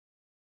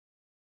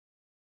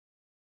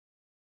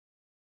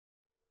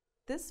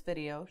This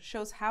video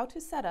shows how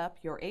to set up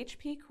your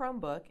HP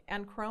Chromebook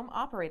and Chrome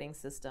operating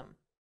system.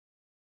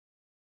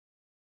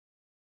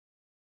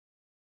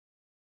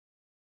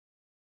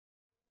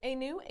 A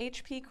new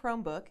HP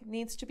Chromebook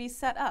needs to be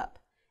set up,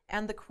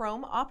 and the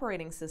Chrome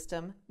operating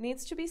system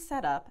needs to be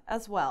set up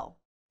as well.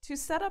 To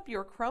set up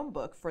your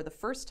Chromebook for the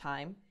first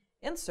time,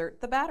 insert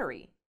the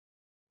battery.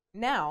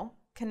 Now,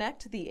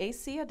 connect the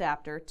AC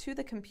adapter to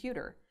the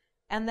computer,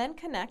 and then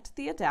connect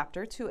the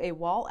adapter to a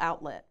wall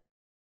outlet.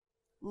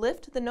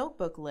 Lift the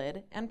notebook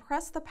lid and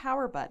press the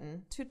power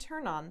button to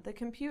turn on the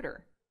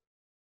computer.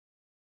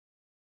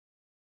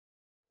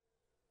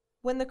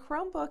 When the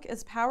Chromebook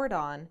is powered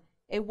on,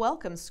 a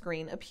welcome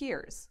screen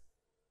appears.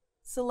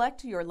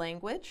 Select your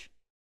language,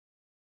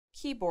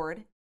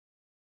 keyboard,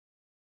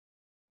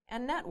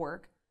 and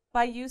network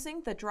by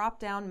using the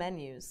drop-down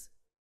menus.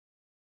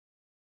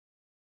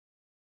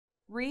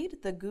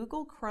 Read the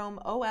Google Chrome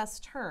OS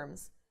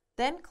terms,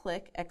 then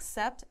click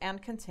Accept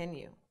and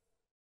Continue.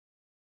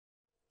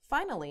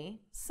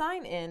 Finally,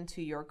 sign in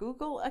to your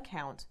Google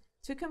account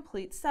to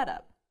complete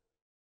setup.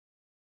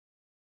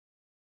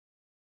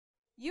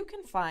 You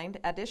can find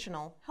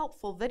additional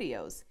helpful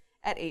videos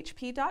at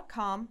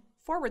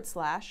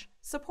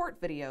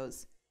hp.com/support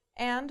videos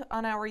and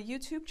on our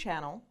YouTube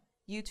channel,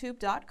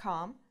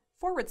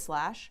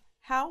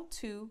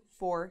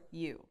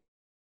 youtube.com/how-to-for-you.